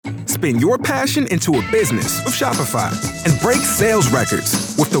spin your passion into a business with Shopify and break sales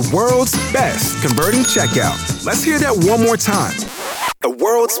records with the world's best converting checkout. Let's hear that one more time. The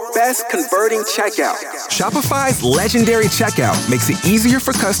world's best converting checkout. Shopify's legendary checkout makes it easier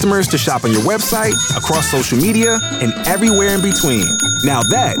for customers to shop on your website, across social media, and everywhere in between. Now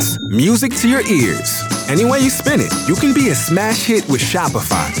that's music to your ears. Any way you spin it, you can be a smash hit with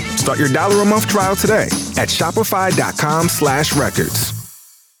Shopify. Start your $1 a month trial today at shopify.com/records.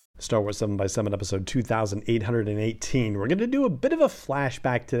 Star Wars 7x7 episode 2818. We're going to do a bit of a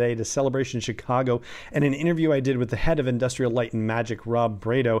flashback today to Celebration Chicago and an interview I did with the head of Industrial Light and Magic, Rob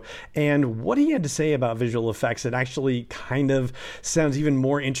Brado, and what he had to say about visual effects. It actually kind of sounds even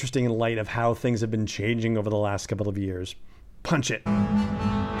more interesting in light of how things have been changing over the last couple of years. Punch it.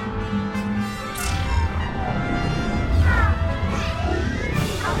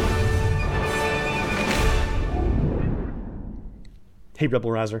 Hey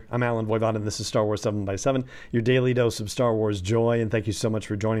Rebel Rouser, I'm Alan Voivod and this is Star Wars 7x7, your daily dose of Star Wars joy, and thank you so much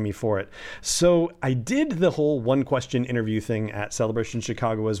for joining me for it. So I did the whole one question interview thing at Celebration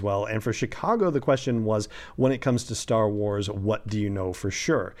Chicago as well, and for Chicago the question was, when it comes to Star Wars, what do you know for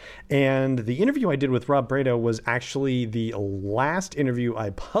sure? And the interview I did with Rob Brado was actually the last interview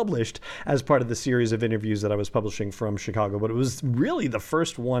I published as part of the series of interviews that I was publishing from Chicago, but it was really the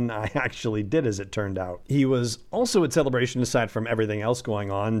first one I actually did, as it turned out. He was also at Celebration, aside from everything else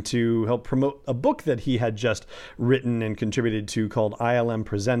going on, to help promote a book that he had just written and contributed to called ILM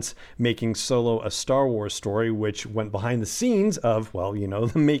Presents Making Solo a Star Wars Story, which went behind the scenes of, well, you know,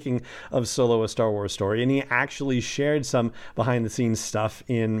 the making of Solo a Star Wars Story. And he actually shared some behind the scenes stuff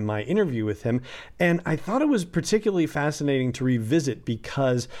in my interview with him. And I thought it was particularly fascinating to revisit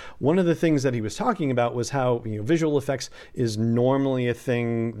because one of the things that he was talking about was how, you know, visual effects is normally a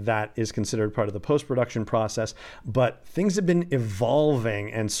thing that is considered part of the post-production process, but things have been evolving,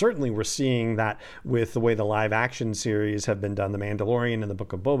 and certainly we're seeing that with the way the live action series have been done, The Mandalorian and the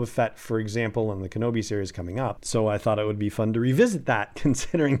Book of Boba Fett, for example, and the Kenobi series coming up. So I thought it would be fun to revisit that,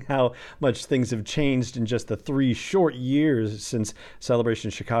 considering how much things have changed in just the 3 short years since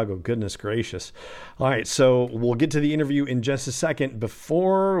Celebration Chicago. Goodness gracious. All right, so we'll get to the interview in just a second.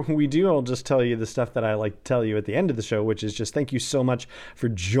 Before we do, I'll just tell you the stuff that I like to tell you at the end of the show, which is just thank you so much for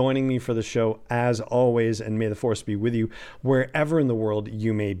joining me for the show, as always, and may the Force be with you wherever in the world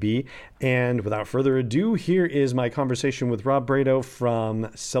you may be. And without further ado, here is my conversation with Rob Brado from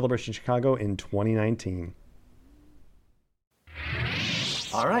Celebration Chicago in 2019.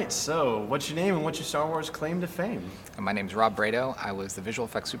 All right, so what's your name and what's your Star Wars claim to fame? My name's Rob Brado. I was the visual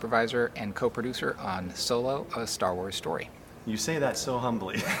effects supervisor and co-producer on Solo, a Star Wars Story. You say that so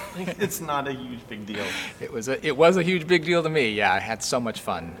humbly. It's not a huge big deal. It was a huge big deal to me. Yeah, I had so much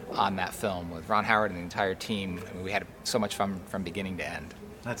fun on that film with Ron Howard and the entire team. I mean, we had so much fun from beginning to end.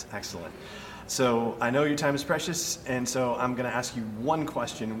 That's excellent. So I know your time is precious, and so I'm going to ask you one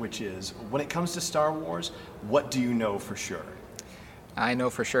question, which is, when it comes to Star Wars, what do you know for sure? I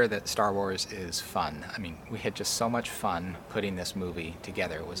know for sure that Star Wars is fun. I mean, we had just so much fun putting this movie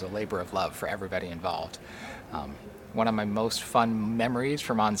together. It was a labor of love for everybody involved. One of my most fun memories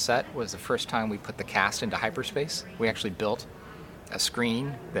from on set was the first time we put the cast into hyperspace. We actually built a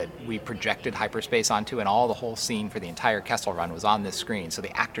screen that we projected hyperspace onto, and the whole scene for the entire Kessel Run was on this screen, so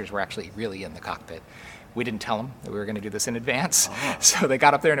the actors were actually really in the cockpit. We didn't tell them that we were going to do this in advance, so they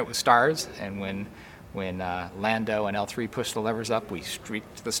got up there and it was stars, and when Lando and L3 pushed the levers up, we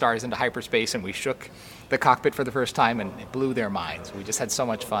streaked the stars into hyperspace and we shook the cockpit for the first time, and it blew their minds. We just had so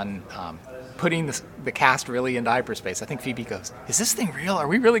much fun putting the cast really into hyperspace. I think Phoebe goes, "Is this thing real? Are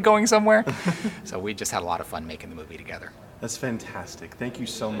we really going somewhere?" So we just had a lot of fun making the movie together. That's fantastic. Thank you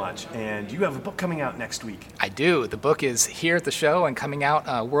so much. And you have a book coming out next week. I do. The book is here at the show and coming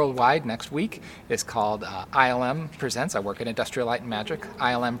out worldwide next week. It's called ILM Presents. I work at Industrial Light and Magic.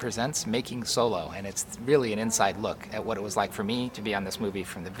 ILM Presents Making Solo. And it's really an inside look at what it was like for me to be on this movie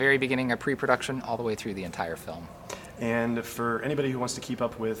from the very beginning of pre-production all the way through the entire film. And for anybody who wants to keep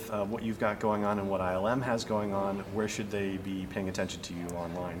up with what you've got going on and what ILM has going on, where should they be paying attention to you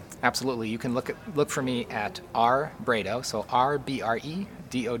online? Absolutely. You can look for me at R Brado, so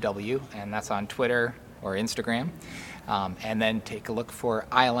RBREDOW, and that's on Twitter or Instagram. And then take a look for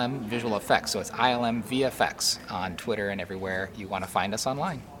ILM Visual Effects. So it's ILM VFX on Twitter and everywhere you want to find us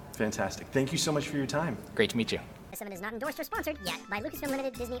online. Fantastic. Thank you so much for your time. Great to meet you. This segment is not endorsed or sponsored yet by Lucasfilm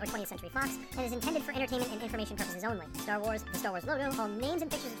Limited, Disney, or 20th Century Fox, and is intended for entertainment and information purposes only. Star Wars, the Star Wars logo, all names and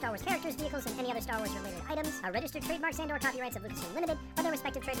pictures of Star Wars characters, vehicles, and any other Star Wars-related items are registered trademarks and/or copyrights of Lucasfilm Limited, or their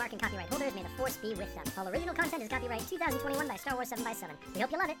respective trademark and copyright holders. May the force be with them. All original content is copyright 2021 by Star Wars 7x7. We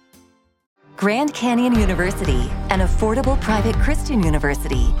hope you love it. Grand Canyon University, an affordable private Christian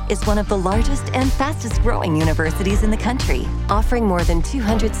university, is one of the largest and fastest growing universities in the country, offering more than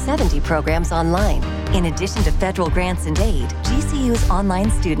 270 programs online. In addition to federal grants and aid, GCU's online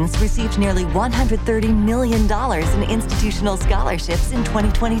students received nearly $130 million in institutional scholarships in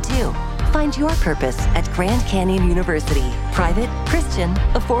 2022. Find your purpose at Grand Canyon University. Private, Christian,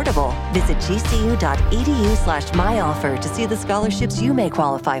 affordable. Visit gcu.edu/myoffer to see the scholarships you may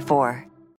qualify for.